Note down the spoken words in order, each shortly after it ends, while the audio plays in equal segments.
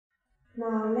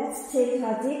Now let's take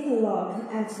a deeper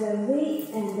look at the V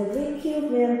and the VQ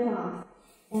rear pump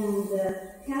and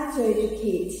the cartridge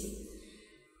kit.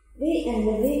 V and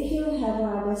the VQ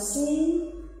have the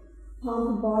same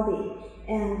pump body,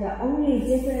 and the only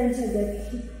difference is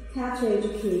the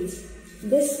cartridge kit.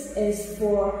 This is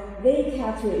for V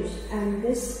cartridge and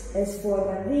this is for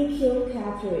the VQ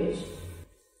cartridge.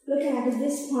 Look at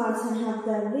this part have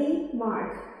the V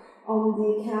mark on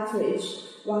the cartridge,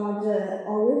 while the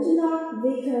original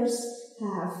Vickers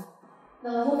have.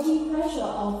 The working pressure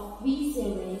of V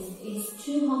series is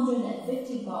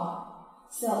 250 bar,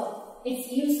 so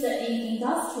it's used in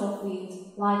industrial fields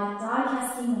like die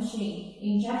casting machine,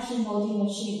 injection molding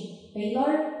machine,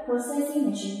 baler, processing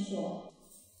machine tool.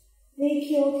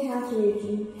 VQ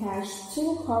cartridge has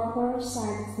two copper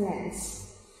side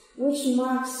plates, which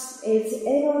marks it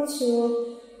able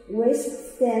to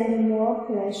withstand more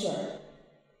pressure.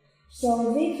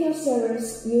 So VQ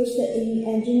series used in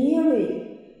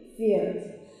engineering field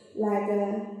like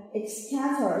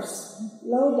excavators,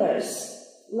 loaders,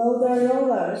 loader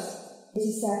rollers,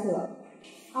 etc.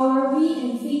 Our V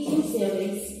and VQ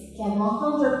series can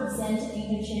 100%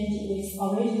 interchange with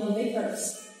original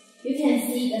Vickers. You can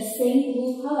see the same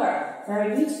blue color,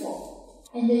 very beautiful.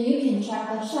 And you can check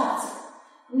the shaft.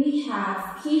 We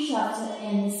have key shaft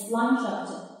and spline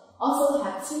shaft. Also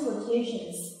have two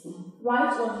rotations,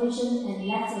 right rotation and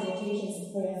left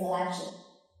rotations for your selection.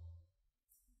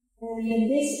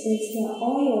 And this is the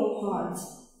oil part.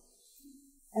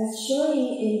 As shown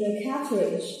in the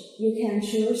cartridge, you can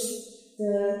choose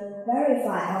the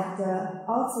verify of the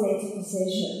outlet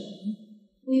position.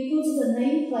 We put the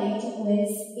nameplate with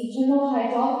eternal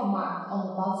hydraulic mark on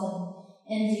the bottom,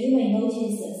 and you may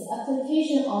notice the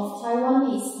application of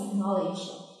Taiwanese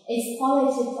technology. Its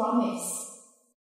quality promise.